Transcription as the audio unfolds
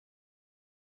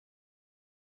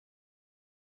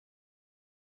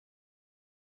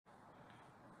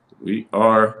We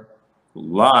are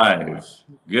live.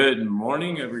 Good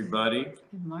morning, everybody.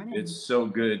 Good morning. It's so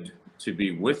good to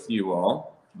be with you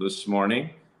all this morning.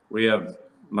 We have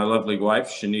my lovely wife,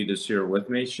 Shanita's here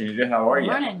with me. Shanita, how are you?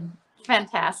 Good morning.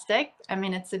 Fantastic. I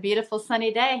mean, it's a beautiful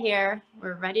sunny day here.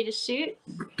 We're ready to shoot.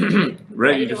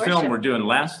 Ready to film. worship. We're doing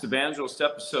Last Evangelist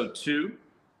episode 2.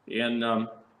 And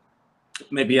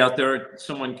maybe out there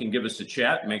someone can give us a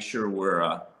chat, make sure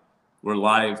we're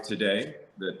live today,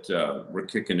 that we're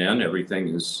kicking in. Everything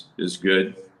is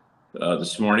good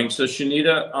this morning. So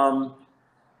Shanita,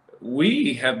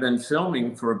 we have been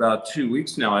filming for about 2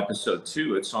 weeks now. Episode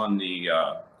 2. It's on the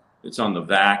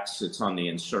vax. It's on the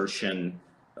insertion.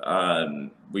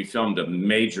 We filmed a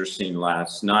major scene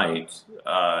last night.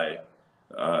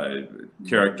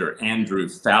 Character Andrew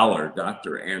Fowler,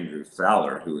 Dr. Andrew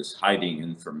Fowler, who is hiding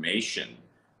information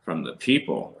from the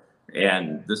people,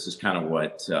 and this is kind of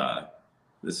what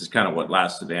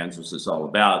Last Evangelist is all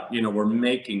about. You know, we're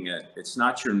making it. It's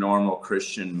not your normal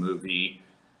Christian movie.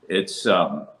 It's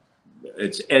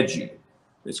edgy.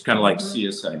 It's kind of like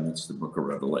CSI meets the Book of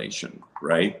Revelation,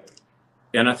 right?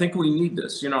 And I think we need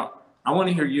this. You know, I want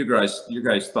to hear you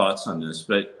guys' thoughts on this,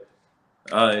 but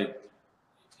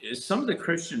is some of the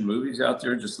Christian movies out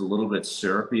there just a little bit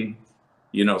syrupy?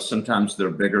 You know, sometimes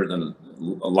they're bigger than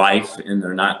life, and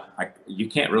they're not. You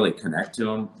can't really connect to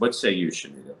them. What say you,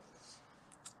 Shanita?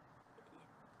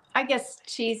 I guess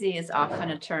cheesy is often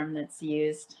a term that's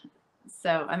used.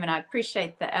 So, I mean, I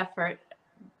appreciate the effort,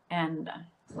 and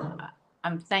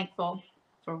I'm thankful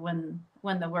for when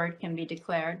the word can be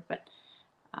declared. But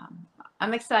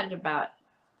I'm excited about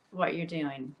what you're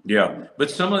doing. Yeah,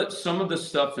 but some of the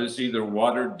stuff is either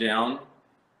watered down,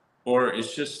 or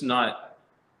it's just not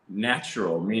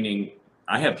natural. Meaning,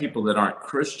 I have people that aren't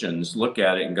Christians look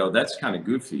at it and go, "That's kind of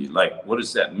goofy. Like, what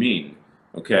does that mean?"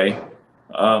 Okay.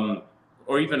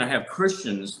 Or even I have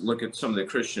Christians look at some of the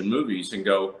Christian movies and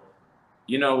go,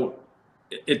 you know,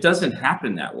 it doesn't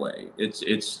happen that way.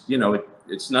 It's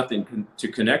nothing to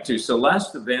connect to. So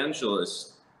Last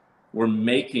Evangelist, we're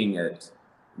making it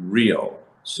real.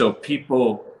 So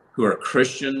people who are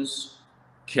Christians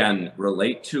can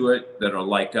relate to it, that are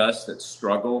like us, that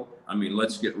struggle. I mean,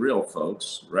 let's get real,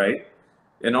 folks, right?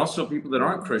 And also people that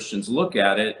aren't Christians look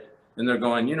at it and they're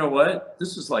going, you know what?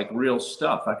 This is like real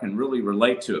stuff. I can really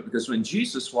relate to it. Because when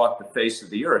Jesus walked the face of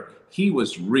the earth, he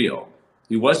was real.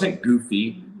 He wasn't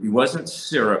goofy. He wasn't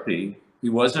syrupy. He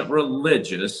wasn't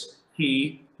religious.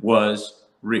 He was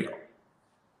real.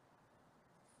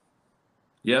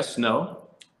 Yes, no?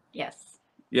 Yes.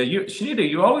 Yeah, Shanita,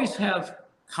 you always have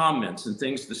comments and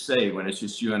things to say when it's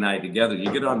just you and I together. You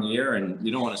get on the air and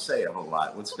you don't want to say a whole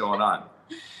lot. What's going on?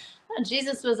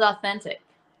 Jesus was authentic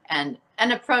and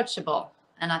approachable,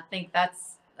 and I think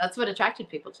that's what attracted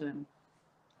people to him.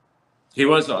 He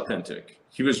was authentic.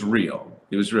 He was real.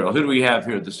 He was real. Who do we have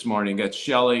here this morning? Got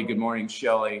Shelly. Good morning,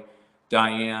 Shelly.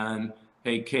 Diane.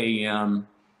 Hey, KM.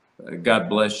 God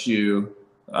bless you.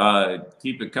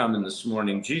 Keep it coming this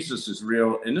morning. Jesus is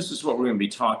real. And this is what we're going to be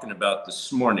talking about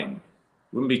this morning.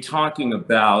 We're going to be talking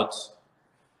about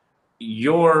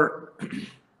your,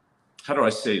 how do I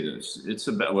say this? It's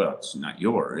about, well, it's not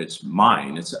your, it's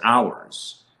mine, it's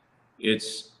ours.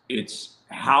 It's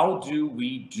how do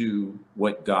we do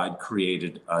what God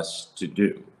created us to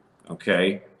do?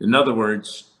 Okay. In other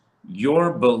words,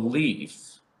 your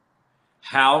belief,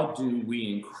 how do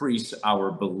we increase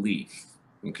our belief?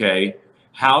 Okay.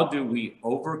 How do we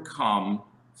overcome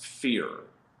fear?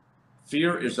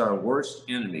 Fear is our worst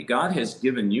enemy. God has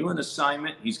given you an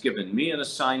assignment. He's given me an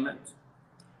assignment.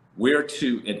 We're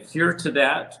to adhere to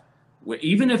that.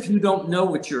 Even if you don't know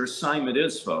what your assignment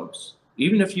is, folks,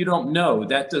 even if you don't know,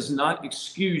 that does not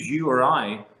excuse you or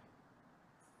I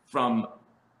from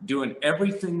doing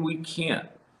everything we can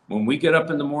when we get up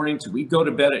in the morning till we go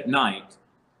to bed at night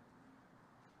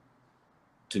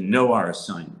to know our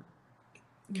assignment.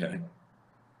 Okay?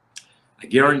 I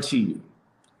guarantee you,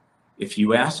 if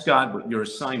you ask God what your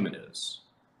assignment is,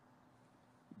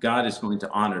 God is going to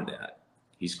honor that.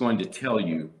 He's going to tell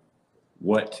you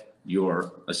what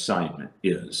your assignment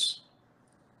is.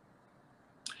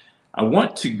 I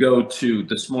want to go to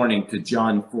this morning to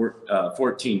John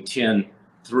 14:10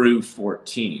 through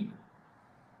 14.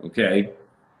 Okay?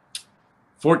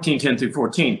 14:10 through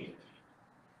 14.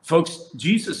 Folks,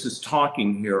 Jesus is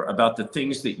talking here about the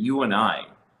things that you and I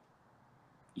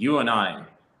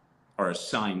are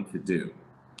assigned to do.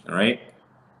 All right?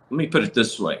 Let me put it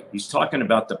this way. He's talking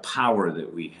about the power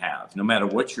that we have, no matter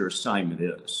what your assignment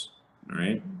is. All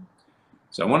right?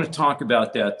 So I want to talk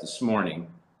about that this morning.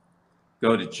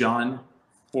 Go to John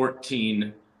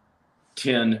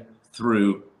 14:10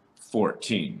 through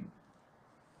 14.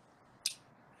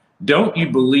 Don't you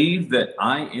believe that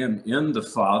I am in the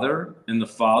Father and the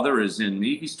Father is in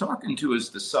me? He's talking to his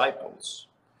disciples.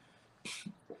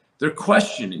 They're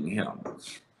questioning him,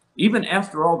 even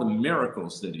after all the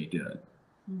miracles that he did.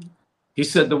 He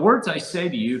said, the words I say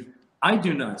to you, I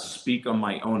do not speak on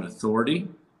my own authority.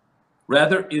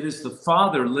 Rather, it is the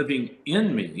Father living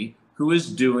in me who is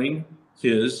doing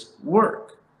his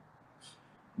work.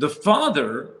 The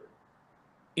Father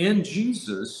in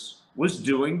Jesus was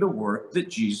doing the work that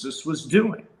Jesus was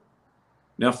doing.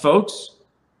 Now, folks,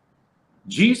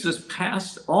 Jesus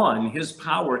passed on his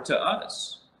power to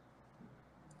us.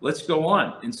 Let's go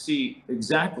on and see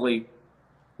exactly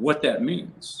what that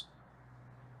means.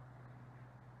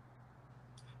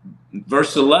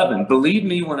 Verse 11, believe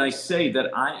me when I say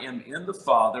that I am in the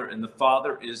Father and the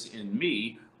Father is in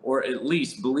me, or at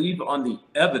least believe on the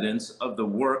evidence of the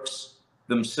works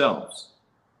themselves.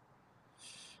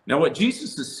 Now, what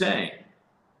Jesus is saying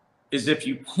is if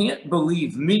you can't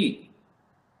believe me,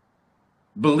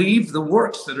 believe the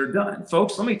works that are done.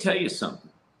 Folks, let me tell you something.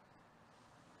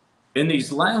 In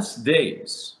these last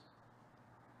days,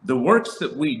 the works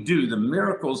that we do, the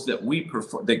miracles that we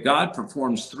perform, that God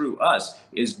performs through us,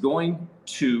 is going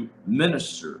to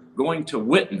minister, going to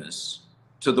witness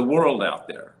to the world out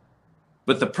there.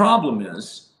 But the problem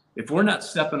is, if we're not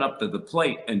stepping up to the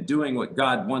plate and doing what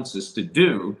God wants us to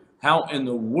do, how in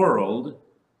the world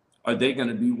are they going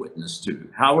to be witnessed to?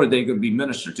 How are they going to be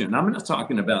ministered to? And I'm not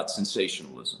talking about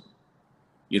sensationalism.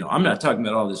 I'm not talking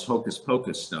about all this hocus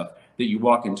pocus stuff that you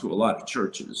walk into a lot of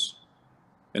churches.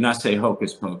 And I say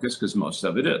hocus pocus because most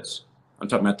of it is. I'm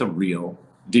talking about the real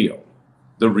deal,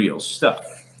 the real stuff.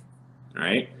 All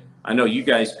right. I know you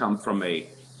guys come from a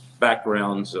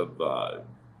backgrounds of,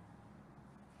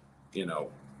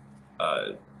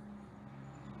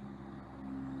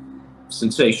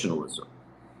 sensationalism.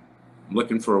 I'm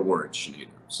looking for a word, Shanita.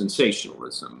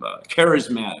 Sensationalism,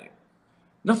 charismatic.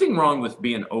 Nothing wrong with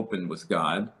being open with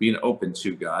God, being open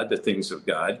to God, the things of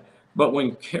God. But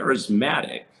when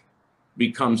charismatic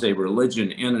becomes a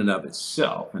religion in and of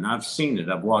itself, and I've seen it,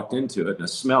 I've walked into it and I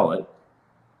smell it,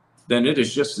 then it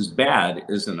is just as bad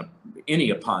as any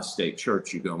apostate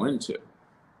church you go into.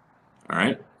 All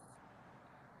right?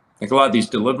 Like a lot of these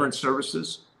deliverance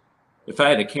services, if I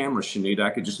had a camera, Shanita, I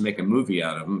could just make a movie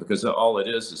out of them because all it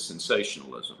is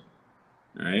sensationalism.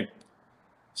 All right?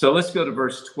 So let's go to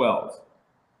verse 12.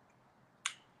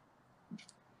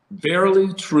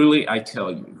 Verily, truly, I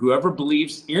tell you, whoever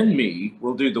believes in me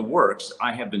will do the works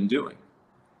I have been doing,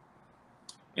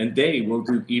 and they will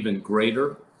do even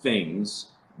greater things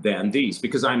than these,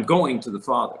 because I'm going to the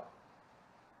Father.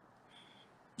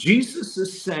 Jesus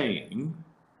is saying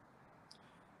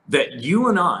that you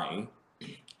and I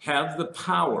have the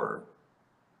power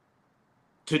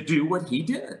to do what he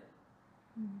did.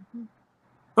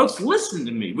 Folks, listen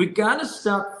to me. We've got to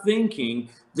stop thinking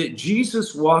that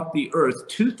Jesus walked the earth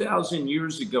 2,000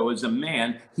 years ago as a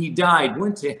man. He died,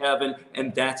 went to heaven,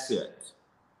 and that's it.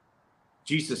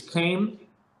 Jesus came,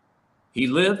 he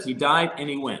lived, he died, and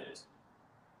he went.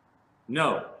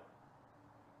 No.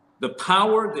 The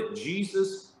power that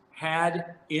Jesus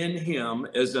had in him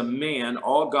as a man,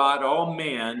 all God, all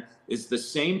man, is the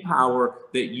same power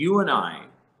that you and I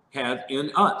have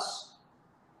in us.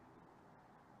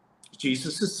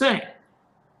 Jesus is saying,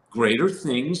 greater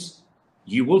things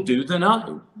you will do than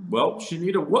I. Well,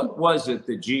 Shanita, what was it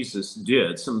that Jesus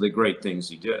did? Some of the great things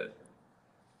he did.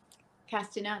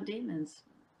 Casting out demons,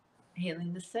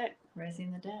 healing the sick,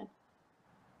 raising the dead.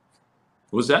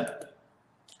 What was that?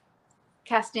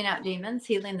 Casting out demons,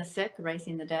 healing the sick,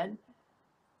 raising the dead.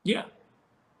 Yeah.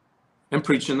 And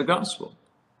preaching the gospel.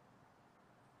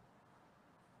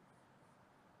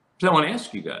 So I want to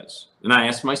ask you guys, and I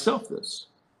ask myself this.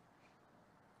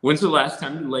 When's the last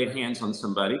time you laid hands on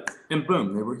somebody and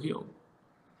boom, they were healed?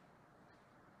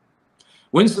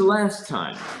 When's the last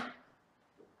time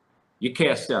you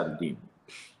cast out a demon?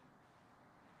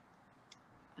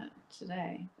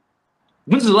 Today.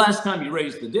 When's the last time you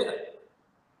raised the dead?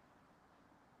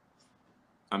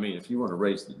 I mean, if you want to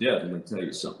raise the dead, let me tell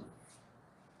you something.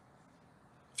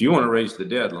 If you want to raise the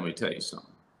dead, let me tell you something.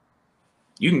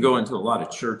 You can go into a lot of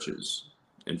churches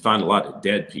and find a lot of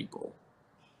dead people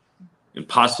and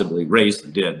possibly raise the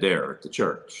dead there at the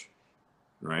church,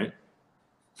 right?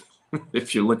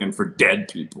 If you're looking for dead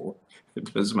people,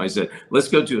 because somebody said, let's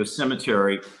go to a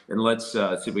cemetery and let's see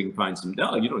if we can find some.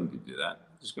 No, you don't need to do that.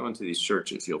 Just go into these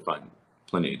churches, you'll find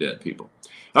plenty of dead people.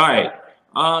 All right.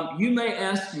 You may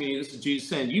ask me, this is Jesus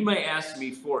saying, you may ask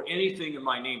me for anything in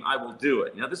my name, I will do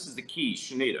it. Now, this is the key,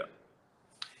 Shanita.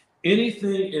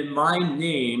 Anything in my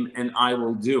name and I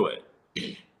will do it.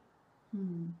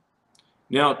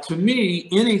 Now, to me,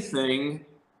 anything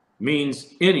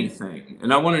means anything.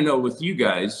 And I want to know with you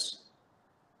guys.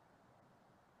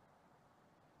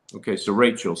 Okay, so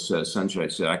Rachel says, Sunshine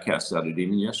said, I cast out a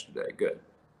demon yesterday. Good.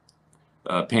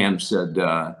 Pam said,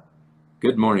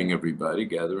 good morning, everybody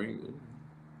gathering.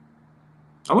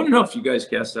 I want to know if you guys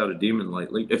cast out a demon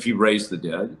lately, if you raised the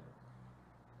dead,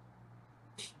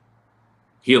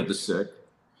 healed the sick.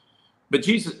 But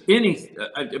Jesus,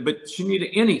 but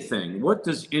Shanita, anything, what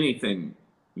does anything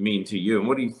mean to you? And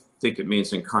what do you think it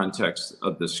means in context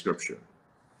of the scripture?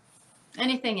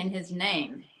 Anything in his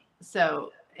name.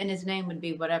 So, in his name would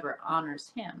be whatever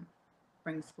honors him,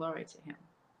 brings glory to him.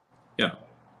 Yeah.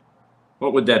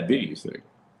 What would that be, you think?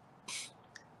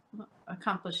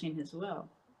 Accomplishing his will.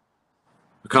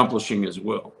 Accomplishing his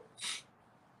will.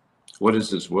 What is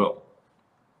his will?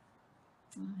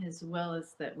 His will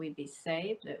is that we be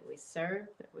saved, that we serve,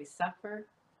 that we suffer.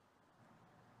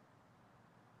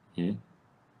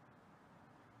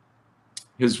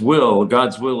 His will,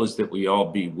 God's will, is that we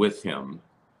all be with him,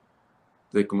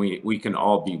 that we can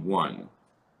all be one.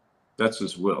 That's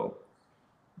his will.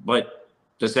 But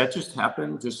does that just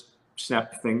happen? Just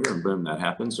snap a finger and boom, that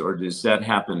happens? Or does that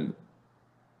happen?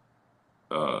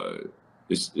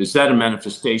 Is that a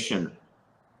manifestation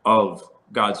of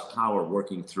God's power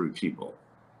working through people?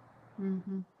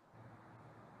 Mm-hmm.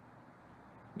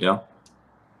 Yeah?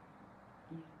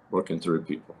 Working through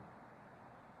people.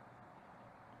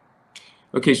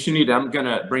 Okay, Shanita, I'm going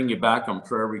to bring you back on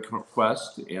prayer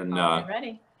request, and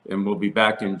ready. And we'll be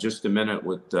back in just a minute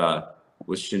with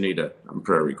Shanita on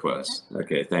prayer request.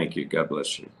 Okay, thank you. God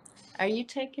bless you. Are you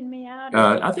taking me out?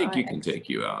 I think you can take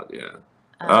you out, yeah.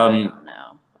 I don't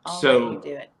know. I'll let you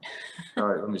do it. All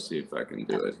right, let me see if I can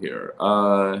do it here.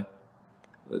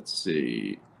 Let's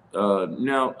see.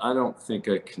 No, I don't think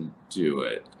I can do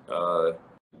it. So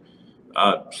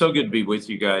good to be with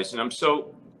you guys, and I'm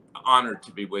so honored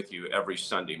to be with you every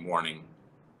Sunday morning.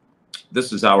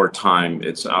 This is our time.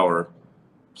 It's our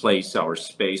place, our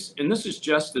space, and this is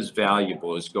just as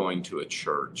valuable as going to a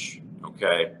church,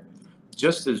 okay?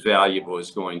 Just as valuable as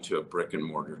going to a brick and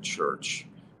mortar church.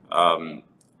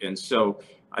 And so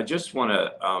I just want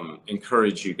to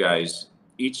encourage you guys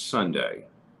each Sunday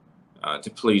to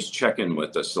please check in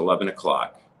with us 11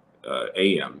 o'clock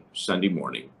a.m. Sunday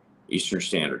morning, Eastern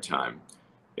Standard Time,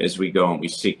 as we go and we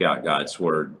seek out God's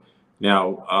Word.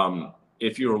 Now,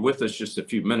 if you were with us just a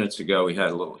few minutes ago, we had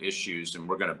a little issues, and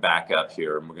we're going to back up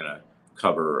here, and we're going to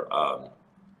cover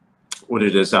what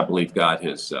it is I believe God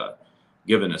has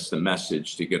given us the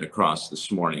message to get across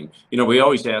this morning. You know, we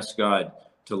always ask God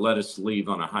to let us leave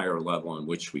on a higher level in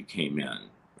which we came in,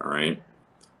 all right?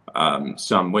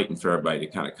 So I'm waiting for everybody to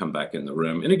kind of come back in the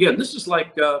room. And again, this is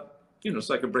like, it's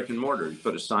like a brick and mortar. You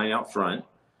put a sign out front,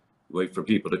 wait for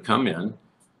people to come in.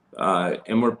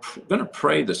 And we're going to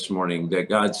pray this morning that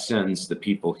God sends the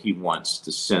people he wants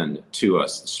to send to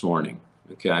us this morning,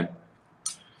 okay?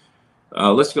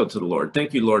 Let's go to the Lord.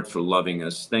 Thank you, Lord, for loving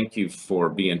us. Thank you for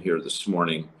being here this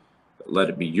morning. Let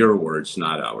it be your words,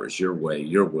 not ours, your way,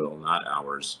 your will, not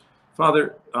ours.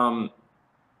 Father,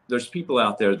 there's people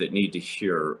out there that need to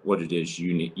hear what it is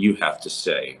you have to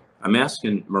say. I'm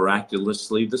asking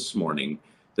miraculously this morning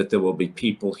that there will be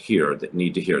people here that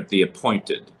need to hear it, the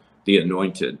appointed, the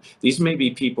anointed. These may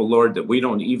be people, Lord, that we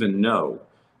don't even know,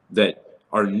 that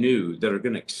are new, that are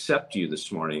going to accept you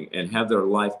this morning and have their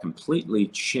life completely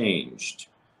changed,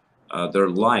 their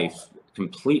life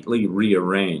completely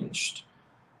rearranged.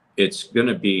 It's going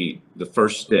to be the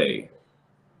first day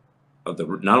of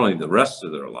not only the rest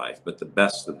of their life, but the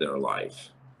best of their life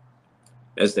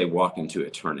as they walk into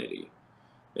eternity.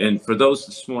 And for those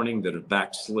this morning that are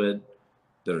backslid,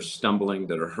 that are stumbling,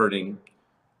 that are hurting,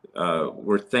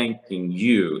 we're thanking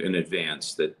you in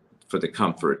advance for the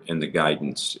comfort and the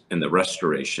guidance and the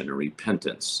restoration and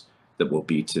repentance that will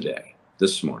be today,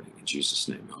 this morning, in Jesus'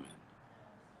 name, amen.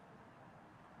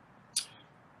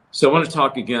 So I want to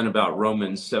talk again about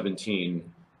Romans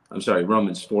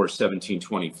 4, 17,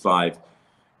 25.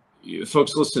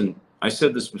 Folks, listen, I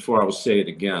said this before, I will say it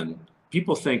again.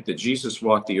 People think that Jesus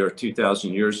walked the earth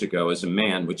 2,000 years ago as a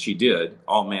man, which he did,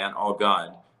 all man, all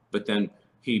God, but then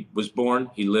he was born,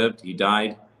 he lived, he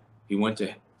died, he went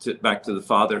back to the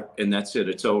Father, and that's it,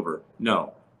 it's over.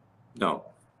 No,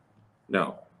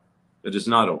 it is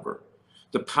not over.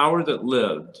 The power that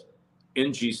lived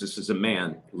in Jesus as a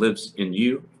man lives in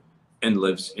you and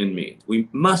lives in me. We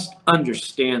must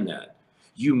understand that.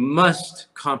 You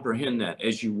must comprehend that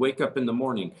as you wake up in the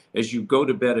morning, as you go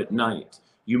to bed at night.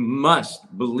 You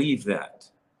must believe that.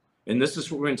 And this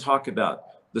is what we're going to talk about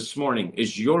this morning,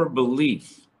 is your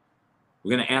belief.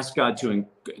 We're going to ask God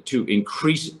to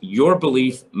increase your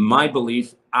belief, my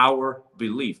belief, our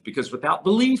belief. Because without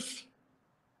belief,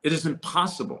 It is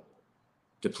impossible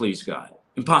to please God.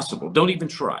 Impossible. Don't even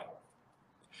try.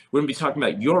 We're going to be talking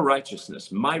about your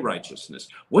righteousness, my righteousness,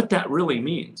 what that really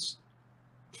means.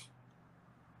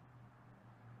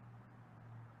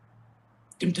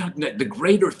 I'm talking about the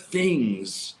greater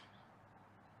things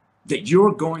that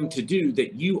you're going to do,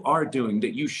 that you are doing,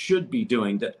 that you should be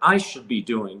doing, that I should be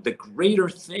doing, the greater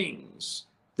things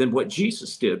than what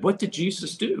Jesus did. What did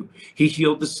Jesus do? He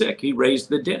healed the sick. He raised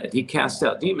the dead. He cast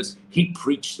out demons. He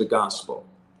preached the gospel.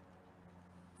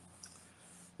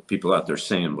 People out there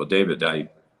saying, well, David,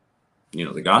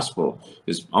 the gospel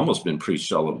has almost been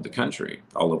preached all over the country,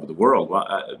 all over the world.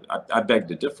 Well, I beg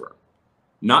to differ.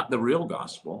 Not the real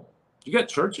gospel. You got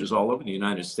churches all over the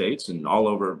United States and all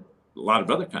over a lot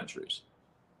of other countries.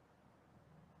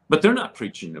 But they're not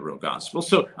preaching the real gospel.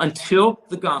 So until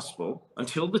the gospel,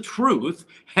 until the truth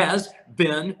has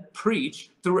been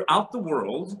preached throughout the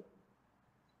world,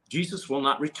 Jesus will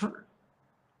not return.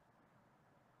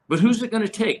 But who's it going to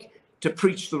take to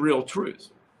preach the real truth?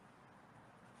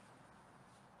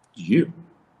 You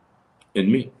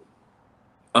and me,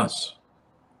 us.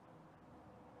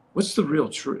 What's the real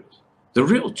truth? The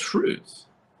real truth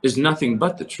is nothing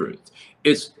but the truth.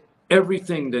 It's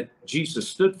everything that Jesus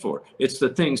stood for. It's the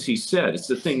things he said. It's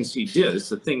the things he did. It's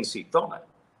the things he thought.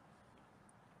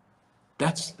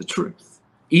 That's the truth.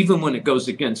 Even when it goes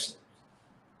against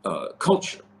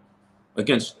culture,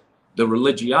 against the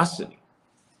religiosity,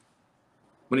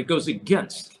 when it goes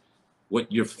against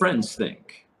what your friends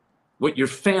think, what your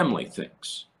family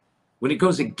thinks, when it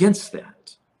goes against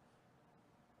that,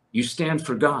 you stand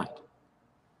for God.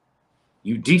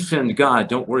 You defend God.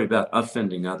 Don't worry about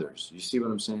offending others. You see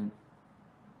what I'm saying?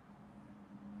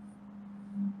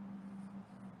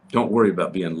 Don't worry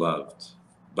about being loved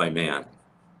by man.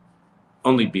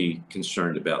 Only be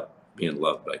concerned about being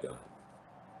loved by God.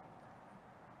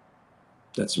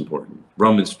 That's important.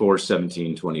 Romans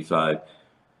 4:17-25.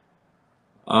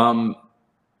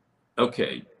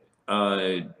 Okay.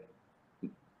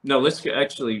 No, let's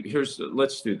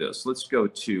let's do this. Let's go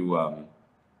to,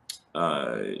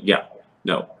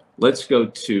 let's go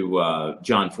to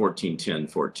John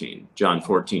 14:10-14. John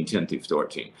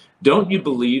 14:10-14. Don't you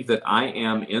believe that I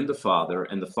am in the Father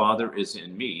and the Father is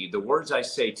in me? The words I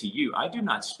say to you, I do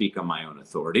not speak on my own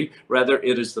authority. Rather,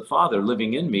 it is the Father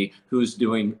living in me who is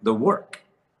doing the work.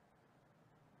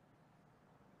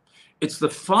 It's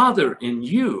the Father in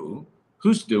you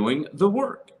who's doing the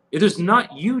work. It is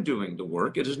not you doing the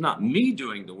work. It is not me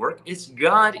doing the work. It's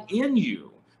God in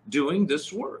you doing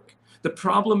this work. The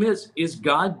problem is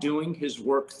God doing his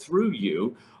work through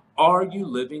you? Are you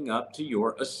living up to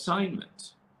your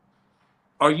assignment?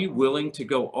 Are you willing to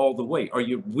go all the way? Are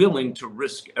you willing to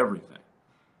risk everything?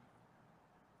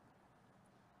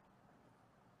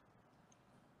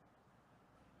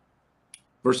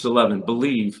 Verse 11,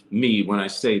 believe me when I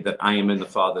say that I am in the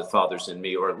Father, the Father's in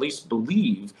me, or at least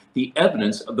believe the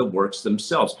evidence of the works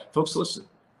themselves. Folks, listen.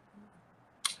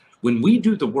 When we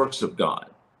do the works of God,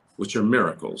 which are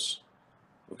miracles,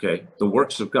 okay, the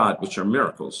works of God, which are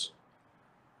miracles,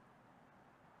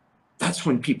 that's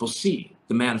when people see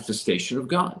the manifestation of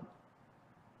God.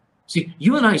 See,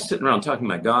 you and I sitting around talking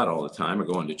about God all the time, or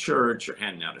going to church, or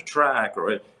handing out a tract,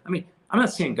 I'm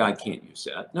not saying God can't use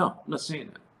that. No, I'm not saying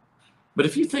that. But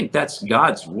if you think that's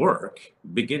God's work,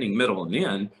 beginning, middle, and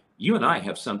end, you and I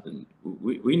have something,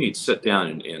 we need to sit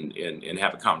down and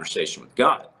have a conversation with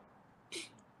God.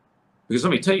 Because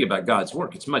let me tell you about God's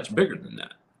work. It's much bigger than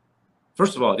that.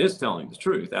 First of all, it is telling the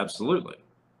truth, absolutely.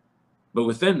 But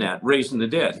within that, raising the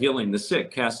dead, healing the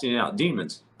sick, casting out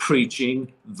demons,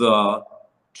 preaching the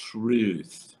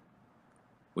truth.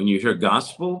 When you hear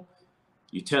gospel,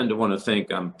 you tend to want to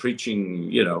think I'm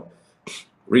preaching,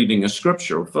 reading a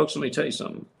scripture. Well, folks, let me tell you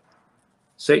something.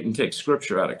 Satan takes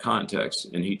scripture out of context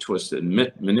and he twists it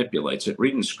and manipulates it.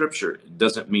 Reading scripture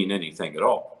doesn't mean anything at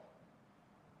all,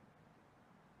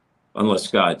 unless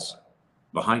God's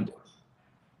behind it.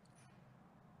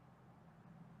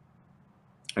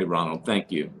 Hey, Ronald,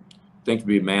 thank you. Thank you,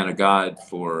 be a man of God,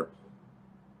 for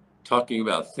talking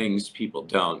about things people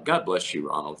don't. God bless you,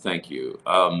 Ronald. Thank you.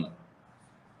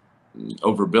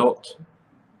 Overbuilt.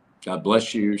 God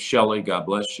bless you. Shelley, God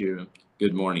bless you.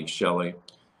 Good morning, Shelley.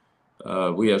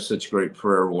 We have such great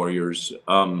prayer warriors.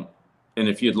 And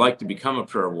if you'd like to become a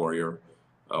prayer warrior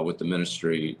with the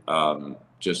ministry,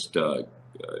 just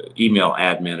email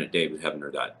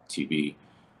admin@davidheavener.tv.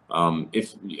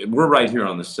 If we're right here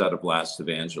on the set of Last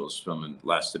Evangelist, from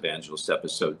Last Evangelist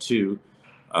episode 2.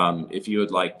 If you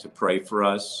would like to pray for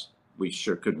us, we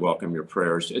sure could welcome your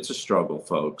prayers. It's a struggle,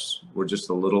 folks. We're just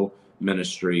a little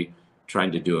ministry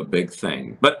trying to do a big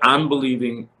thing, but I'm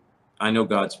believing. I know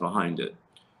God's behind it.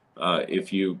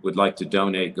 If you would like to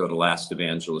donate, go to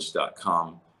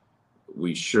lastevangelist.com.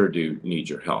 We sure do need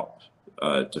your help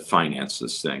to finance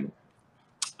this thing.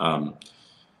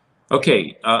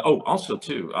 Okay. Also,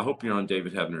 too, I hope you're on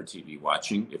David Hebner TV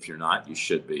watching. If you're not, you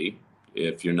should be.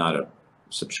 If you're not a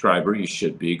subscriber, you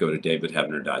should be. Go to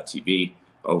davidhebner.tv.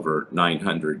 Over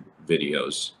 900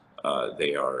 videos.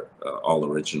 They are all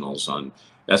originals on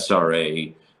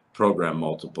SRA, program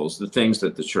multiples, the things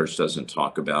that the church doesn't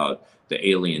talk about, the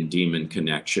alien demon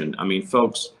connection. I mean,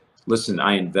 folks, listen,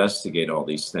 I investigate all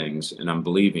these things, and I'm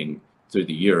believing through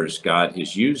the years God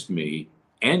has used me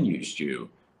and used you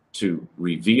to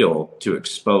reveal, to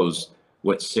expose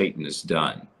what Satan has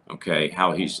done, okay,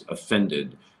 how he's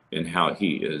offended and how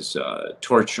he is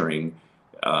torturing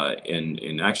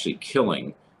and actually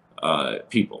killing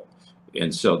people.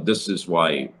 And so this is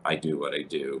why I do what I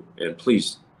do. And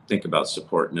please think about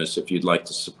supporting us. If you'd like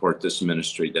to support this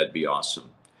ministry, that'd be awesome.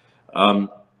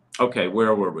 Okay,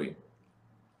 where were we?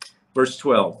 Verse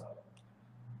 12.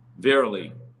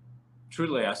 Verily,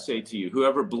 truly I say to you,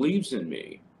 whoever believes in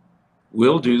me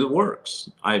will do the works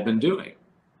I've been doing,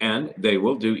 and they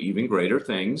will do even greater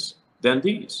things than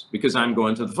these, because I'm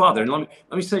going to the Father. And let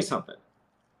me say something.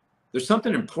 There's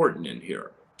something important in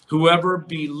here. Whoever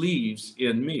believes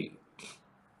in me.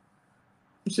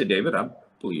 You say, David, I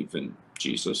believe in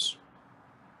Jesus.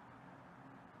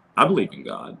 I believe in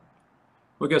God.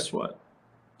 Well, guess what?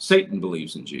 Satan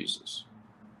believes in Jesus.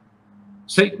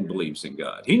 Satan believes in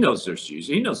God. He knows there's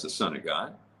Jesus. He knows the Son of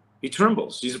God. He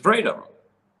trembles. He's afraid of him.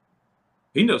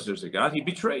 He knows there's a God. He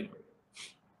betrayed him.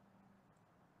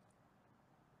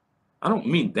 I don't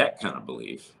mean that kind of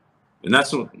belief. And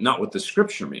that's not what the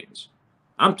scripture means.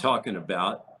 I'm talking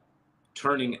about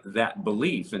turning that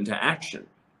belief into action,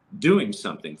 doing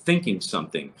something, thinking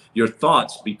something. Your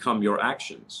thoughts become your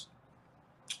actions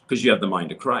because you have the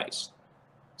mind of Christ.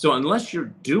 So unless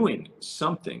you're doing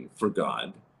something for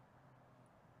God,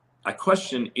 I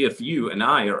question if you and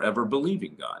I are ever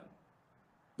believing God,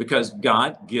 because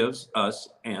God gives us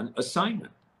an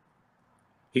assignment.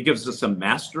 He gives us a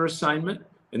master assignment,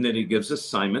 and then he gives us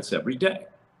assignments every day.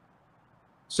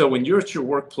 So when you're at your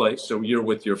workplace, or you're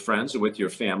with your friends or with your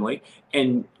family,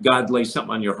 and God lays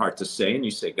something on your heart to say, and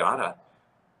you say, God, I'm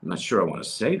not sure I want to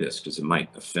say this because it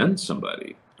might offend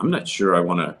somebody. I'm not sure I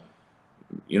want to,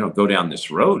 go down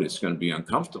this road. It's going to be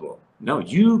uncomfortable. No,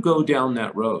 you go down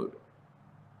that road.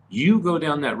 You go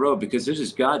down that road because this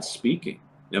is God speaking.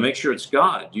 Now make sure it's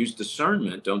God. Use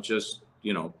discernment. Don't just,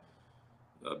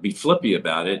 be flippy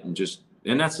about it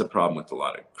and that's the problem with a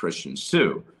lot of Christians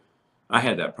too. I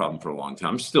had that problem for a long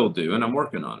time, still do, and I'm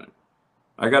working on it.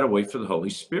 I got to wait for the Holy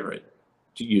Spirit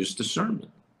to use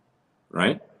discernment,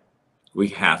 right? We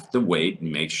have to wait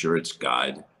and make sure it's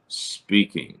God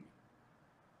speaking.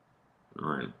 All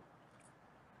right.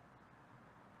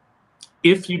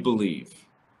 If you believe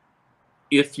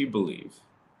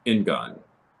in God,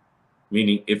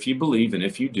 meaning if you believe and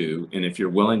if you do, and if you're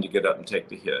willing to get up and take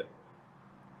the hit,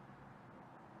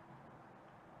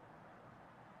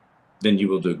 then you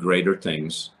will do greater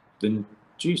things than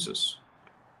Jesus.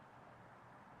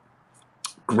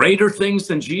 Greater things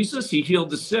than Jesus? He healed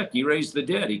the sick. He raised the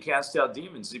dead. He cast out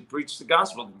demons. He preached the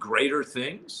gospel. Greater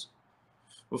things?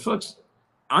 Well, folks,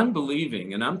 I'm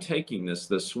believing, and I'm taking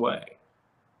this way,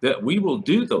 that we will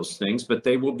do those things, but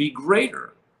they will be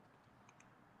greater.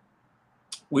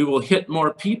 We will hit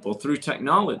more people through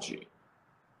technology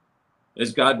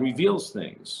as God reveals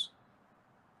things.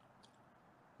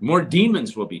 More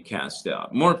demons will be cast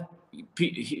out. More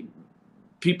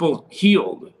people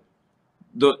healed.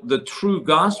 The true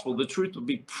gospel, the truth will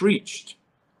be preached.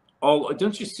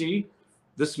 Don't you see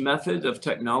this method of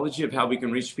technology of how we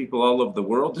can reach people all over the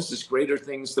world? This is greater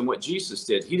things than what Jesus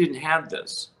did. He didn't have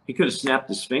this. He could have snapped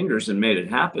his fingers and made it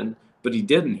happen, but he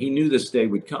didn't. He knew this day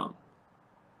would come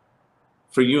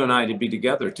for you and I to be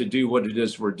together, to do what it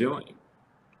is we're doing.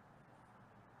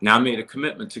 Now, I made a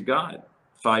commitment to God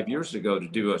 5 years ago to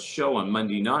do a show on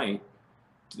Monday night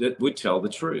that would tell the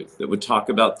truth, that would talk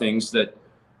about things that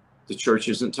the church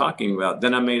isn't talking about.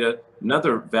 Then I made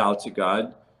another vow to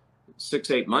God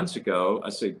 6-8 months ago. I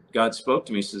said, God spoke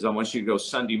to me, says, I want you to go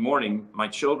Sunday morning. My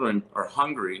children are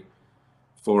hungry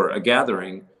for a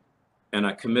gathering, and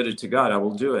I committed to God, I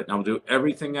will do it. And I'll do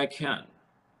everything I can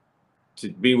to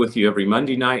be with you every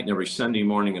Monday night and every Sunday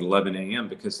morning at 11 a.m.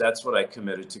 because that's what I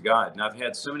committed to God. And I've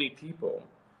had so many people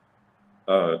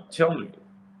tell me,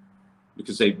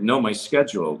 because they know my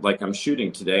schedule, like I'm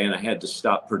shooting today and I had to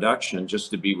stop production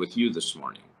just to be with you this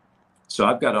morning. So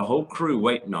I've got a whole crew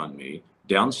waiting on me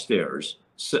downstairs,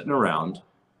 sitting around,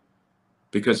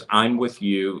 because I'm with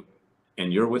you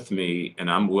and you're with me,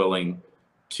 and I'm willing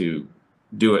to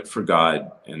do it for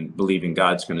God and believing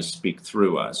God's going to speak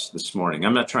through us this morning.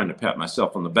 I'm not trying to pat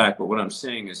myself on the back, but what I'm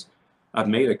saying is I've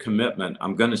made a commitment.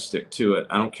 I'm going to stick to it.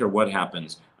 I don't care what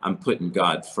happens. I'm putting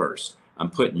God first. I'm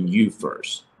putting you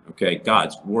first. Okay,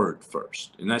 God's word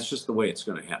first. And that's just the way it's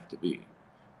going to have to be.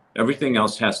 Everything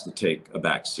else has to take a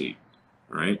back seat.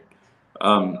 All right.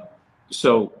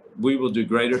 So we will do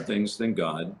greater things than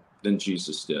God, than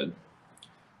Jesus did.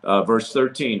 Verse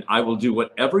 13, I will do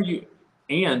whatever you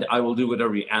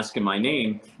ask in my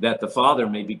name, that the Father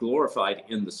may be glorified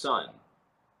in the Son.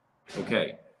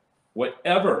 Okay.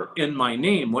 Whatever in my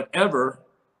name, whatever,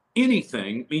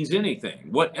 anything means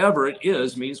anything. Whatever it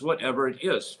is means whatever it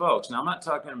is, folks. Now, I'm not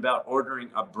talking about ordering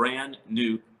a brand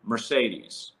new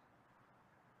Mercedes.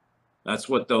 That's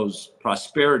what those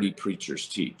prosperity preachers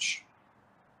teach.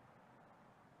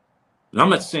 And I'm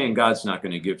not saying God's not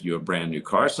going to give you a brand new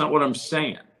car. It's not what I'm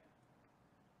saying.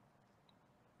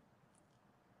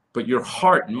 But your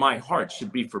heart and my heart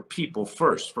should be for people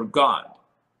first, for God,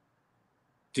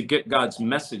 to get God's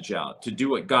message out, to do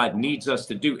what God needs us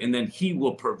to do. And then he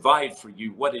will provide for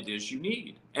you what it is you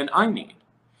need and I need.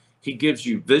 He gives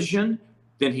you vision,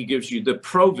 then he gives you the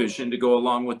provision to go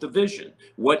along with the vision.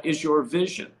 What is your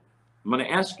vision? I'm going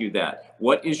to ask you that.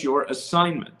 What is your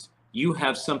assignment? You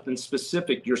have something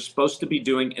specific you're supposed to be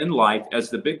doing in life as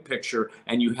the big picture,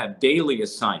 and you have daily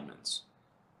assignments.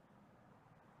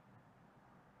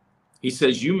 He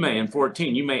says, you may, in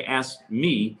 14, you may ask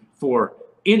me for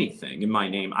anything in my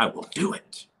name, I will do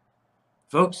it.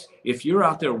 Folks, if you're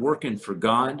out there working for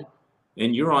God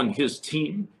and you're on his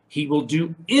team, he will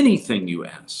do anything you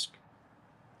ask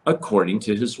according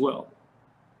to his will.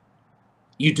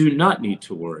 You do not need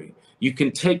to worry. You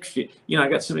can take, I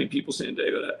got so many people saying,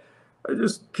 David, I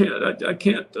just can't, I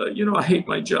can't, I hate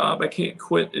my job. I can't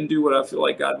quit and do what I feel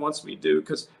like God wants me to do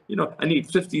because, I need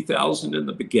 50,000 in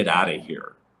the, get out of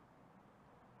here.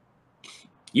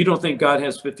 You don't think God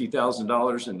has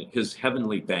 $50,000 in his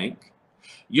heavenly bank?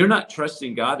 You're not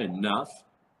trusting God enough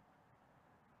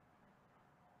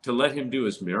to let him do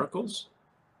his miracles?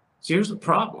 See, here's the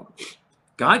problem.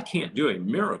 God can't do a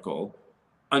miracle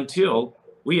until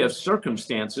we have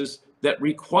circumstances that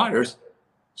requires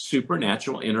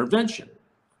supernatural intervention.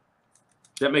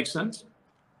 Does that make sense?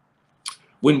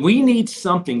 When we need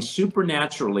something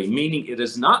supernaturally, meaning it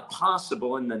is not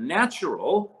possible in the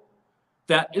natural,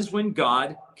 that is when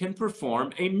God can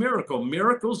perform a miracle.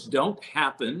 Miracles don't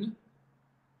happen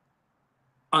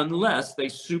unless they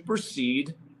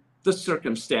supersede the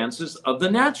circumstances of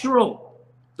the natural.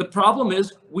 The problem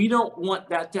is we don't want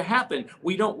that to happen.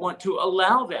 We don't want to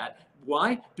allow that.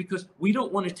 Why? Because we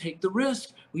don't want to take the risk.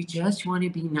 We just want to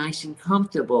be nice and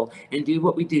comfortable and do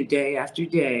what we do day after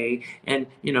day. And,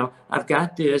 I've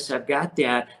got this, I've got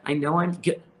that. I know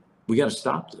we got to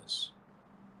stop this.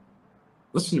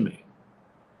 Listen to me.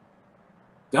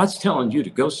 God's telling you to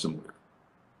go somewhere,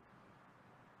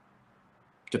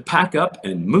 to pack up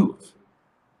and move.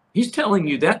 He's telling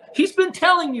you that. He's been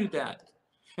telling you that.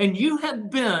 And you have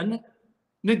been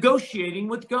negotiating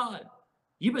with God.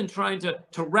 You've been trying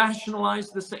to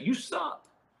rationalize this. You stop.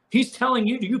 He's telling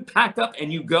you, do you pack up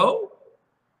and you go?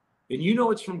 And you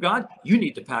know it's from God? You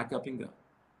need to pack up and go.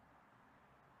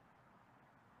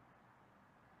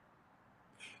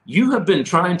 You have been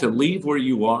trying to leave where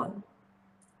you are.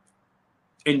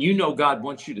 And you know God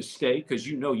wants you to stay because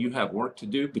you know you have work to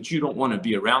do, but you don't want to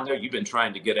be around there. You've been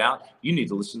trying to get out. You need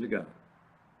to listen to God.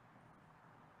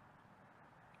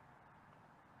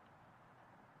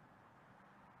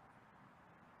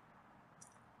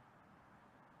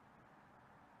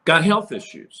 Got health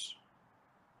issues.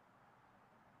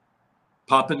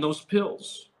 Popping those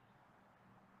pills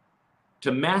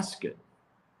to mask it.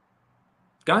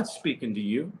 God's speaking to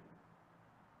you.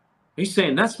 He's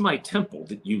saying, that's my temple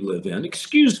that you live in.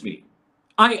 Excuse me.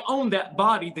 I own that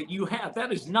body that you have.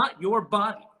 That is not your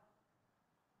body.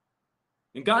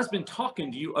 And God's been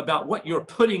talking to you about what you're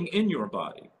putting in your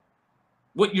body,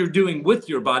 what you're doing with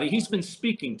your body. He's been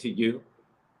speaking to you.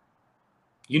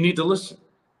 You need to listen.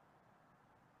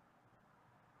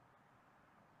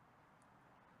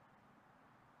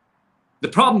 The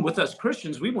problem with us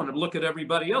Christians, we want to look at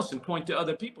everybody else and point to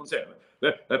other people and say,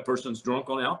 that person's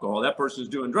drunk on alcohol, that person's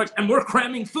doing drugs, and we're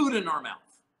cramming food in our mouth.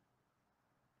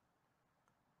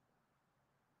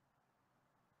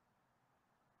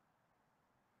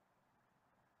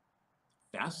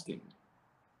 Fasting.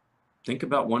 Think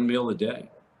about one meal a day.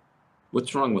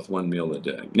 What's wrong with one meal a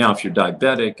day? Now, if you're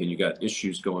diabetic and you got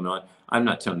issues going on, I'm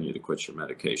not telling you to quit your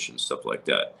medication, stuff like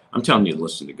that. I'm telling you to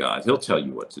listen to God. He'll tell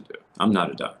you what to do. I'm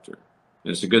not a doctor.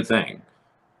 And it's a good thing.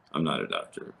 I'm not a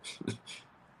doctor.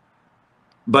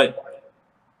 But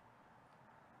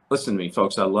Listen to me,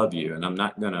 folks, I love you, and I'm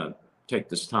not going to take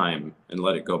this time and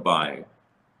let it go by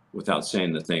without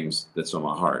saying the things that's on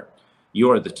my heart.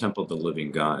 You are the temple of the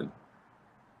living God.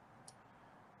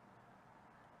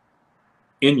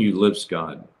 In you lives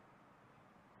God.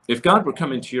 If God were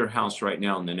coming to your house right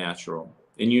now in the natural,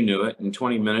 and you knew it, in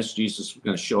 20 minutes, Jesus was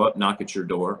going to show up, knock at your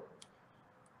door.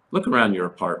 Look around your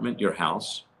apartment, your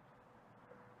house.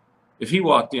 If he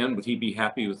walked in, would he be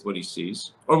happy with what he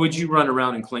sees? Or would you run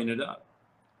around and clean it up?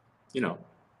 You know,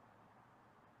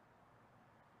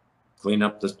 clean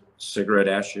up the cigarette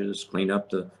ashes, clean up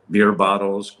the beer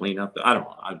bottles, clean up the, I don't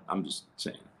know, I'm just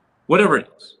saying, whatever it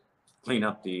is, clean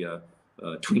up the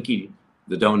Twinkie,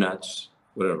 the donuts,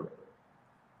 whatever.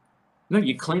 No,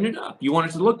 you clean it up. You want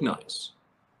it to look nice.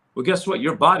 Well, guess what?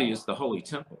 Your body is the holy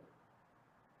temple.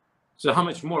 So how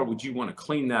much more would you want to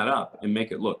clean that up and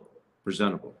make it look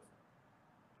presentable,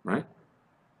 right?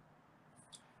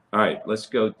 All right, let's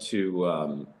go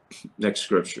to next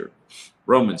scripture.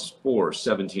 Romans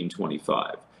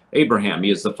 4:17-25. Abraham, he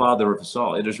is the father of us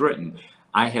all. It is written,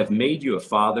 I have made you a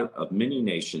father of many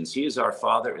nations. He is our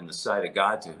father in the sight of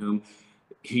God, to whom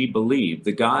he believed,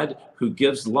 the God who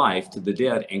gives life to the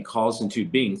dead and calls into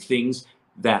being things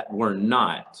that were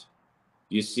not.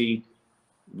 You see,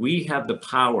 we have the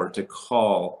power to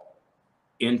call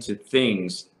into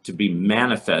things to be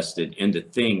manifested into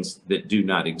things that do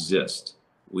not exist.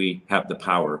 We have the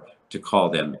power to call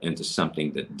them into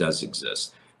something that does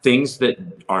exist. Things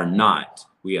that are not,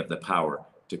 we have the power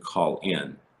to call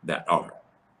in that are.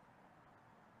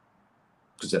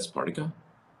 Because that's part of God.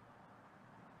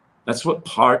 That's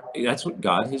what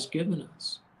God has given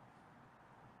us.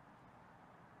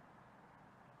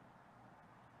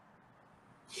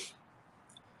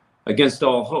 Against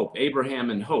all hope, Abraham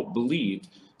in hope believed,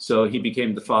 so he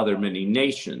became the father of many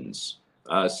nations.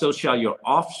 So shall your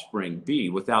offspring be.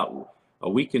 Without a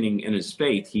weakening in his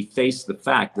faith, he faced the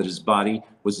fact that his body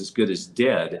was as good as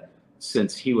dead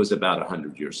since he was about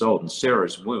 100 years old, and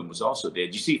Sarah's womb was also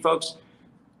dead. You see, folks,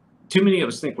 too many of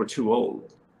us think we're too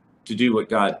old to do what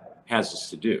God has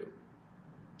us to do.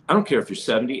 I don't care if you're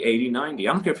 70, 80, 90.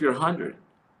 I don't care if you're 100.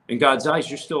 In God's eyes,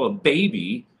 you're still a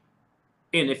baby.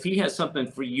 And if he has something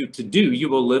for you to do, you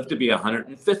will live to be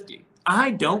 150. I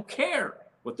don't care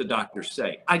what the doctors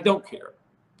say. I don't care.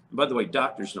 By the way,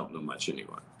 doctors don't know much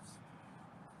anyway.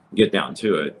 Get down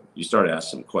to it. You start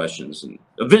asking some questions, and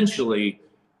eventually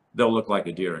they'll look like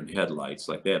a deer in headlights,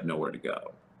 like they have nowhere to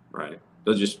go, right?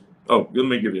 They'll just, oh, let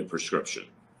me give you a prescription.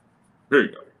 Here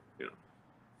you go. You know,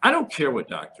 I don't care what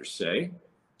doctors say.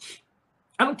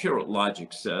 I don't care what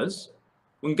logic says.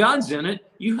 When God's in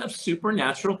it, you have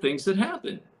supernatural things that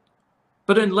happen.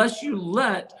 But unless you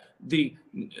let the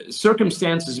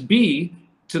circumstances be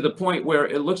to the point where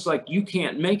it looks like you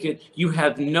can't make it, you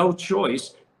have no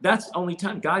choice. That's the only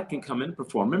time God can come in and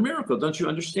perform a miracle. Don't you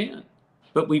understand?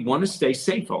 But we want to stay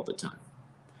safe all the time.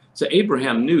 So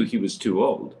Abraham knew he was too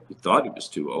old. He thought he was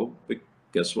too old, but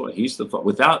guess what?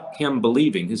 Without him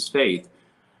believing his faith,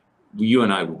 you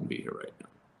and I wouldn't be here right now.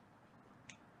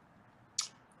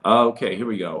 Okay, here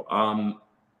we go.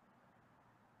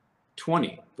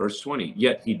 20, verse 20.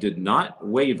 Yet he did not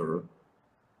waver,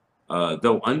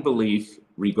 though unbelief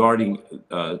regarding,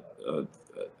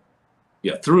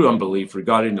 through unbelief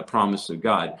regarding the promise of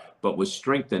God, but was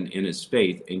strengthened in his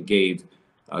faith and gave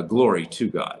glory to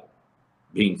God,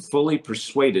 being fully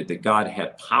persuaded that God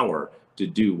had power to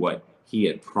do what he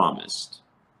had promised.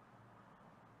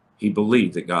 He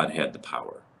believed that God had the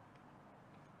power.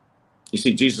 You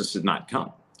see, Jesus did not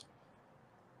come.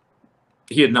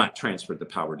 He had not transferred the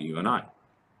power to you and I.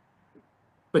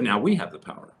 But now we have the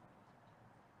power.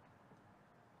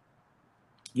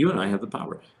 You and I have the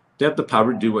power. They have the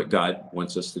power to do what God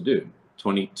wants us to do.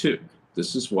 22.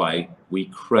 This is why we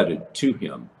credit to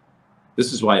him.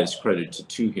 This is why it's credited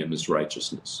to him as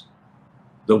righteousness.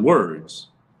 The words,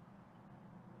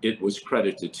 it was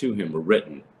credited to him, were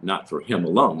written not for him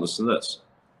alone. Listen to this.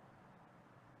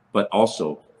 But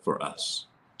also for us,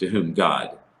 to whom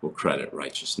God will credit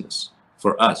righteousness.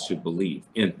 For us who believe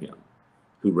in him,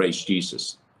 who raised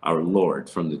Jesus, our Lord,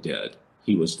 from the dead.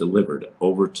 He was delivered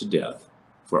over to death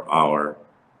for our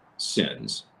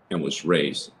sins and was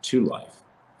raised to life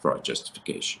for our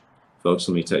justification. Folks,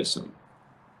 let me tell you something.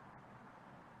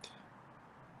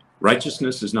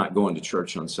 Righteousness is not going to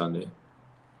church on Sunday.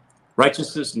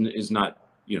 Righteousness is not,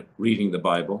 reading the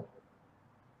Bible.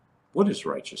 What is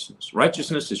righteousness?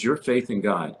 Righteousness is your faith in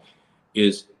God.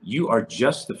 Is you are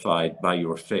justified by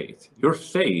your faith. Your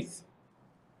faith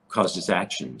causes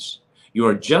actions. You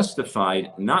are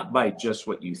justified not by just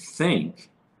what you think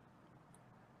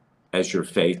as your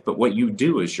faith, but what you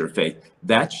do as your faith.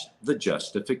 That's the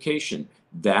justification.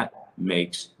 That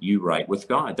makes you right with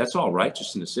God. That's all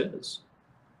righteousness is.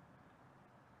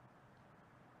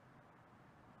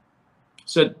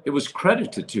 Said it was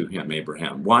credited to him,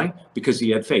 Abraham. Why? Because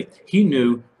he had faith. He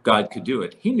knew God could do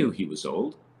it. He knew he was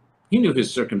old. He knew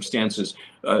his circumstances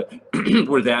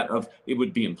were that of it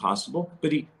would be impossible,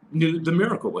 but he knew the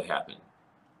miracle would happen.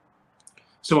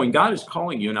 So when God is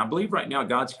calling you, and I believe right now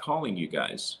God's calling you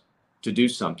guys to do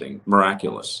something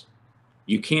miraculous.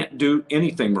 You can't do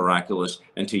anything miraculous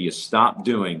until you stop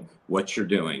doing what you're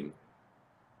doing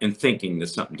and thinking that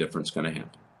something different is going to happen.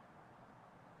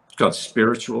 It's called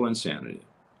spiritual insanity.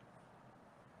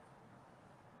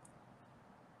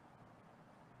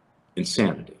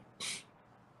 Insanity.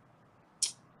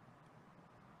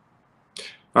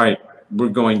 All right, we're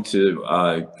going to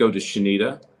go to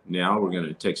Shanita now. We're going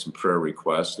to take some prayer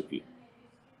requests. If you,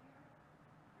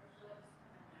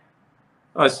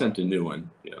 I sent a new one.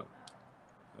 Yeah,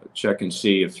 check and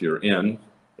see if you're in,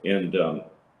 and I'm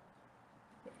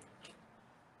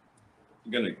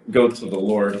going to go to the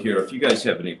Lord here. If you guys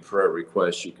have any prayer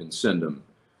requests, you can send them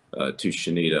to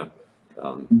Shanita.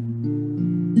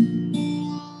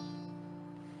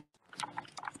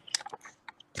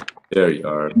 There you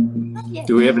are.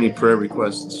 Do we have any prayer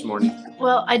requests this morning?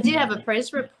 Well, I do have a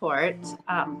praise report.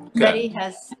 Betty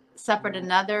has suffered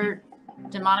another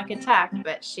demonic attack,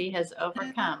 but she has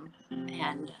overcome,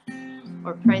 and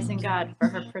we're praising God for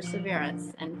her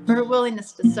perseverance and for her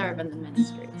willingness to serve in the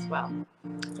ministry as well.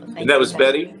 So And that was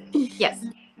Betty? Yes.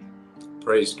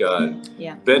 Praise God.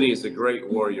 Yeah. Betty is a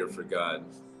great warrior for God.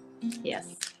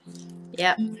 Yes.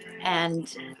 Yep.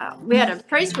 And we had a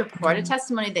praise report, a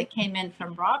testimony that came in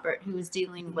from Robert, who was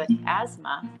dealing with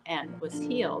asthma and was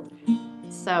healed.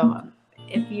 So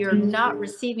if you're not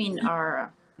receiving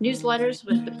our newsletters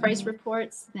with the praise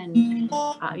reports, then you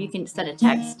can send a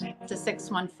text to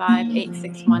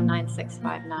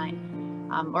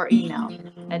 615-861-9659 or email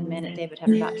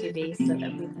admin@davidhutter.tv so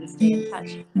that we can stay in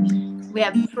touch. We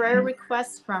have prayer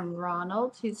requests from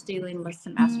Ronald, who's dealing with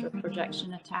some astral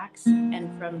projection attacks,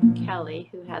 and from Kelly,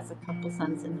 who has a couple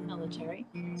sons in the military.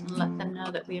 And let them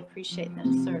know that we appreciate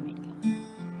them serving, Kelly.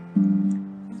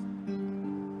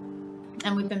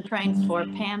 And we've been praying for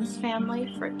Pam's family,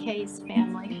 for Kay's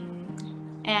family.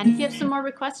 And if you have some more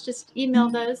requests, just email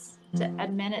those to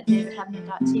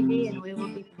admin@davidhutter.tv and we will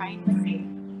be praying with you.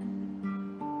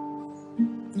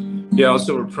 Yeah,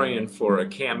 also we're praying for a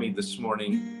Cammie this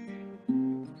morning.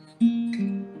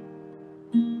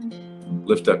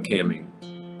 Lift up Cammie.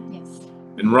 Yes.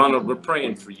 And Ronald, we're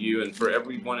praying for you and for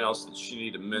everyone else that you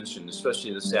need to mention,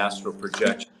 especially this astral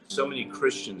projection. So many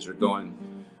Christians are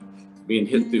being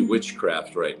hit through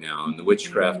witchcraft right now, and the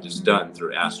witchcraft is done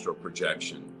through astral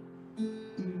projection.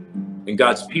 And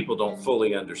God's people don't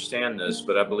fully understand this,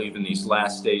 but I believe in these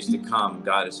last days to come,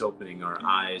 God is opening our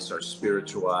eyes, our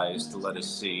spiritual eyes, to let us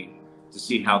see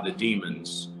how the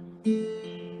demons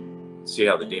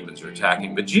are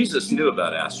attacking. But Jesus knew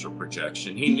about astral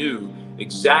projection. He knew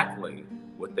exactly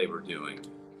what they were doing.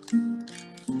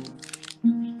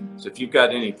 So if you've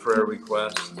got any prayer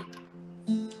requests.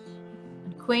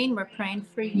 Queen, we're praying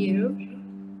for you.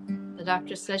 The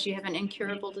doctor says you have an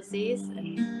incurable disease,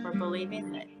 and we're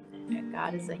believing that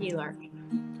God is a healer.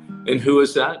 And who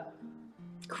is that?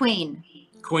 Queen.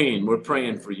 Queen, we're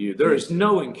praying for you. There is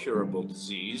no incurable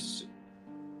disease.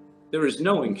 There is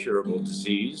no incurable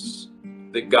disease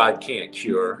that God can't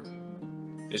cure.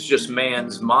 It's just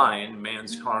man's mind,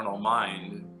 man's carnal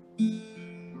mind,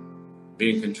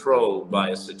 being controlled by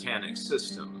a satanic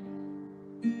system.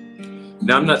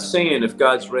 Now, I'm not saying if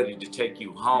God's ready to take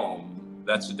you home,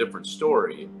 that's a different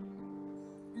story.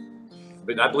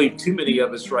 But I believe too many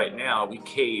of us right now, we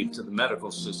cave to the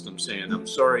medical system saying, I'm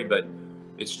sorry, but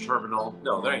it's terminal.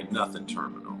 No, there ain't nothing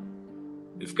terminal.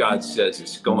 If God says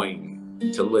it's going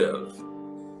to live.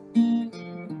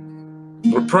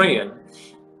 We're praying.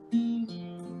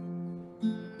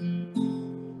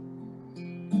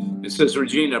 It says,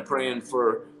 Regina, praying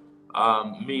for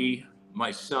me, my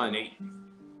son,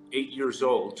 eight years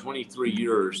old, 23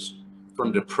 years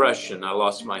from depression. I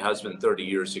lost my husband 30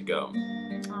 years ago.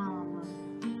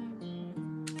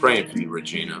 Praying for you,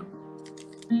 Regina.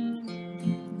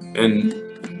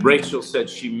 And Rachel said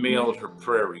she mailed her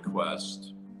prayer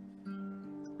request.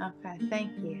 Okay,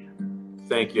 thank you.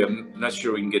 Thank you. I'm not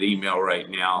sure we can get email right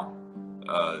now,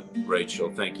 Rachel.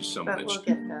 Thank you so much. But we'll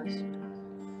get those.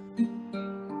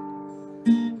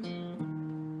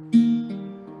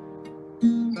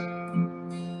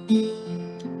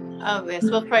 Oh, yes,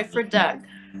 we'll pray for Doug.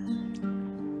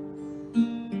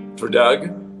 For Doug?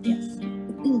 Yes.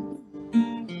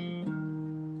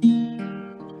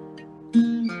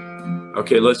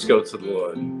 Okay, let's go to the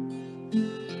Lord.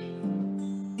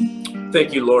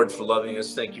 Thank you, Lord, for loving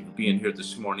us. Thank you for being here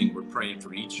this morning. We're praying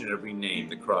for each and every name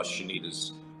that crossed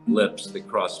Shanita's lips, that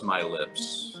crossed my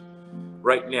lips.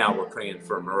 Right now, we're praying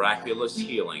for miraculous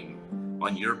healing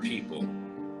on your people.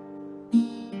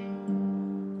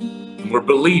 And we're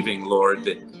believing, Lord,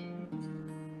 that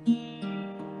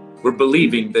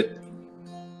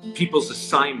people's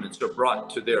assignments are brought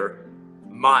to their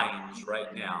minds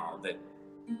right now, that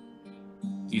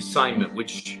the assignment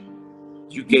which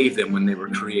you gave them when they were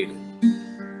created,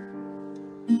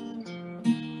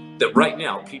 that right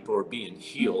now people are being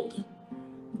healed.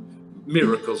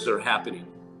 Miracles are happening.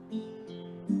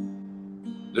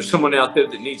 There's someone out there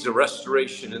that needs a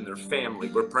restoration in their family.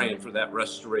 We're praying for that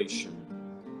restoration.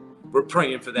 We're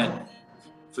praying for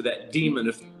that demon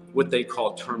of what they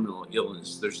call terminal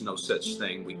illness. There's no such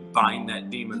thing. We bind that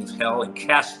demon of hell and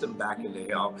cast them back into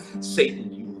hell.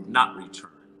 Satan, you will not return.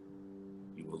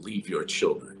 You will leave your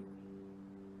children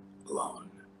alone.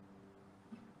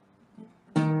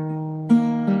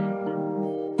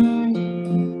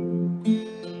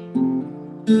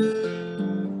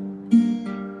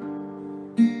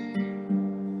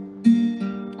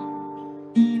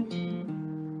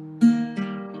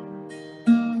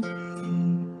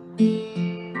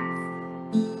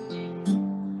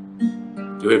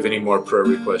 Do we have any more prayer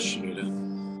requests, Shanita?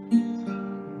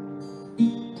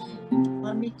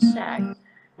 Let me check.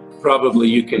 Probably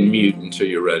you can mute until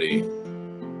you're ready.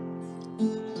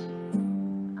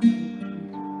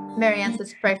 Marianne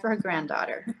says pray for her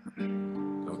granddaughter.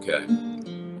 Okay.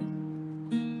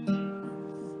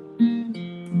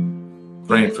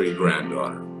 Praying for your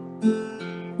granddaughter.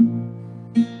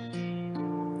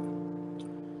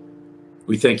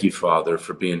 We thank you, Father,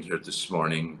 for being here this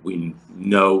morning. We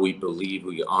know, we believe,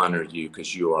 we honor you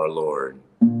because you are Lord.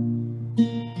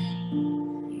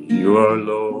 You are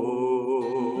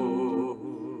Lord.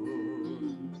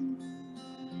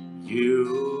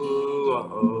 You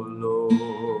are Lord.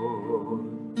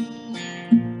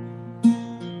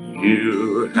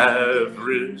 You have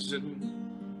risen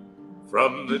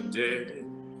from the dead,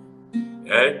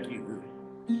 and you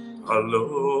are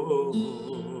Lord.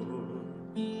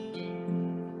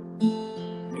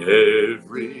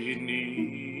 Every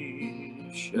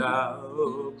knee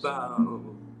shall bow,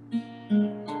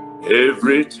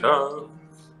 every tongue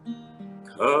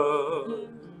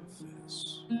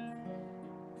confess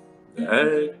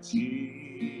that Jesus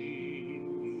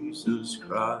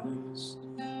Christ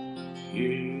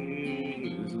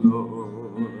is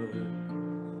Lord.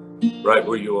 Right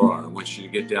where you are, I want you to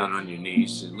get down on your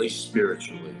knees, at least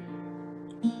spiritually.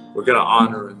 We're going to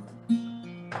honor him.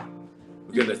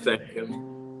 We're going to thank him.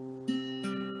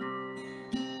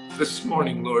 This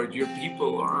morning, Lord, your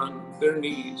people are on their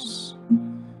knees.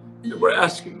 And we're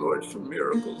asking, Lord, for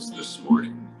miracles this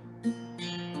morning.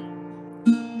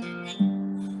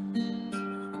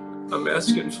 I'm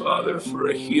asking, Father, for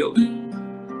a healing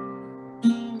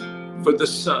for the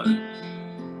son,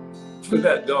 for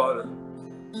that daughter,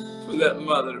 for that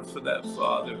mother, for that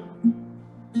father,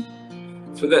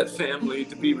 for that family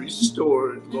to be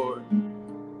restored, Lord,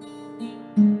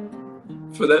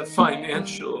 for that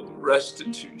financial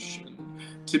restitution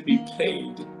to be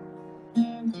paid.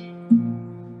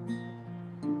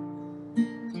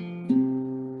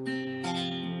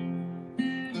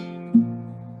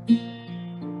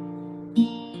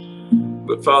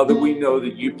 But Father, we know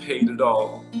that you paid it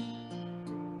all,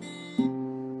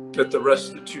 that the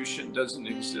restitution doesn't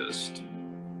exist,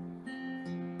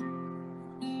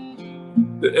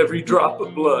 that every drop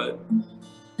of blood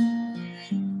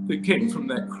that came from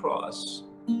that cross,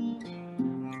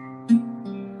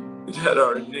 it had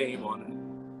our name on it.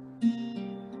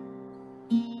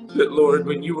 That, Lord,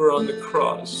 when you were on the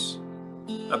cross,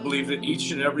 I believe that each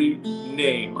and every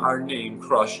name, our name,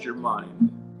 crossed your mind.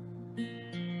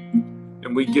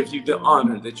 And we give you the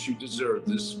honor that you deserve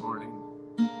this morning.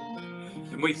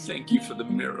 And we thank you for the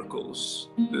miracles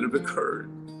that have occurred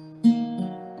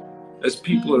as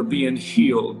people are being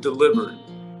healed, delivered.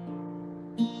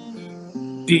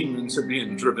 Demons are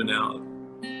being driven out.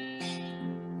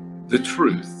 The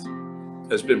truth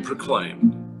has been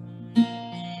proclaimed.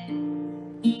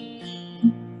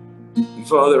 And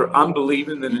Father, I'm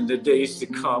believing that in the days to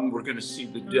come, we're going to see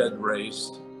the dead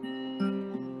raised.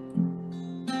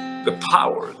 The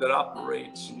power that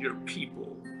operates in your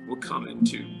people will come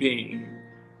into being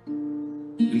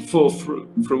in full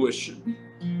fruition.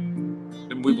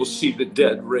 And we will see the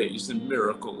dead raised and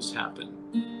miracles happen.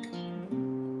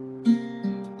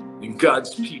 And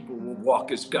God's people will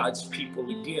walk as God's people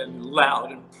again,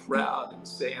 loud and proud, and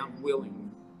say, I'm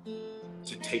willing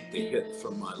to take the hit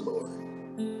from my Lord.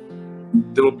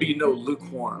 There will be no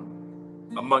lukewarm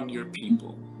among your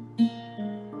people.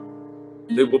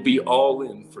 They will be all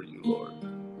in for you, Lord.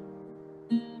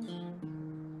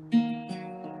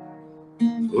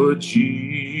 Oh, Jesus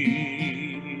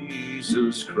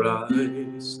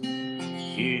Christ,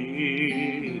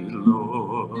 He is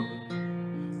Lord.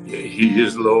 Yeah, He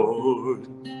is Lord.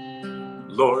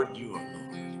 Lord, you are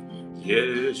Lord.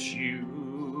 Yes, you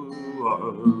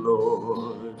are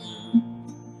Lord.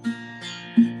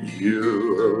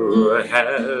 You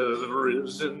have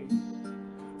risen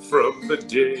from the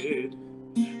dead,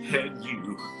 and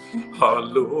you are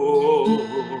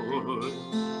Lord.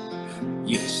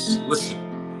 Yes, listen.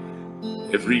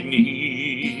 Every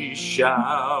knee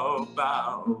shall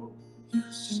bow,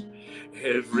 yes,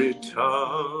 every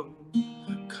tongue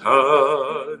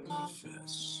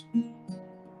confess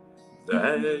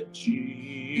that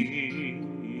Jesus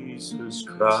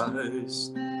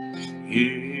Christ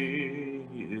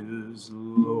is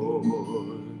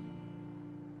Lord.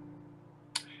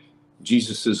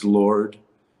 Jesus is Lord.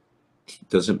 It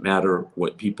doesn't matter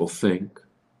what people think.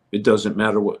 It doesn't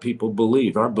matter what people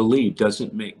believe. Our belief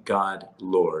doesn't make God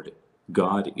Lord.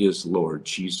 God is Lord.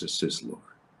 Jesus is Lord.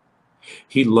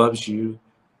 He loves you.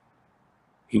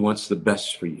 He wants the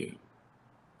best for you.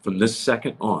 From this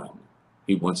second on,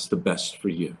 He wants the best for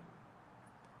you.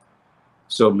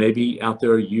 So maybe out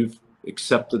there you've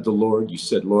accepted the Lord. You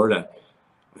said, Lord, I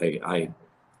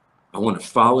want to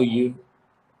follow you.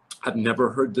 I've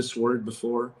never heard this word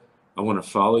before. I want to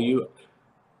follow you.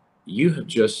 You have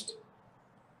just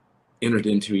entered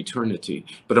into eternity.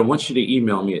 But I want you to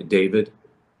email me at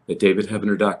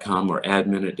david@davidheavener.com or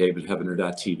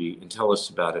admin@davidheavener.tv and tell us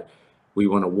about it. We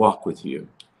want to walk with you.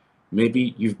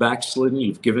 Maybe you've backslidden,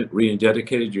 you've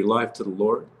rededicated your life to the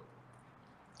Lord.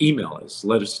 Email us,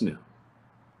 let us know.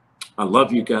 I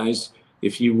love you guys.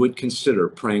 If you would consider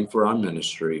praying for our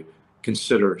ministry,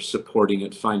 consider supporting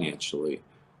it financially.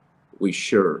 We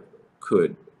sure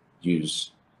could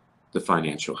use the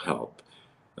financial help.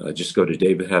 Just go to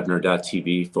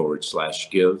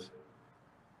davidheavener.tv/give.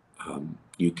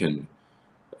 You can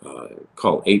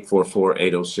call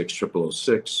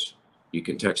 844-806-0006. You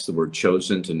can text the word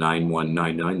chosen to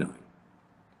 91999.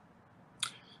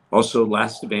 Also,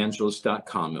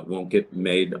 lastevangelist.com. It won't get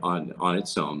made on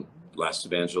its own. Last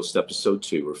Evangelist episode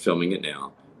 2. We're filming it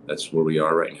now. That's where we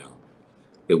are right now.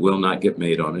 It will not get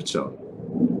made on its own.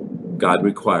 God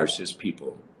requires His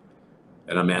people.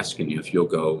 And I'm asking you if you'll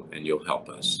go and you'll help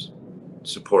us.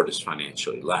 Support us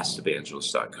financially.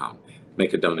 Lastevangelist.com.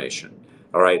 Make a donation.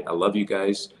 All right. I love you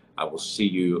guys. I will see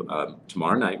you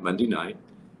tomorrow night, Monday night.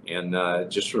 And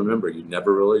just remember, you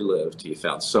never really lived till you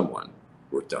found someone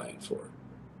worth dying for.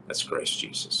 That's Christ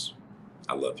Jesus.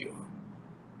 I love you all.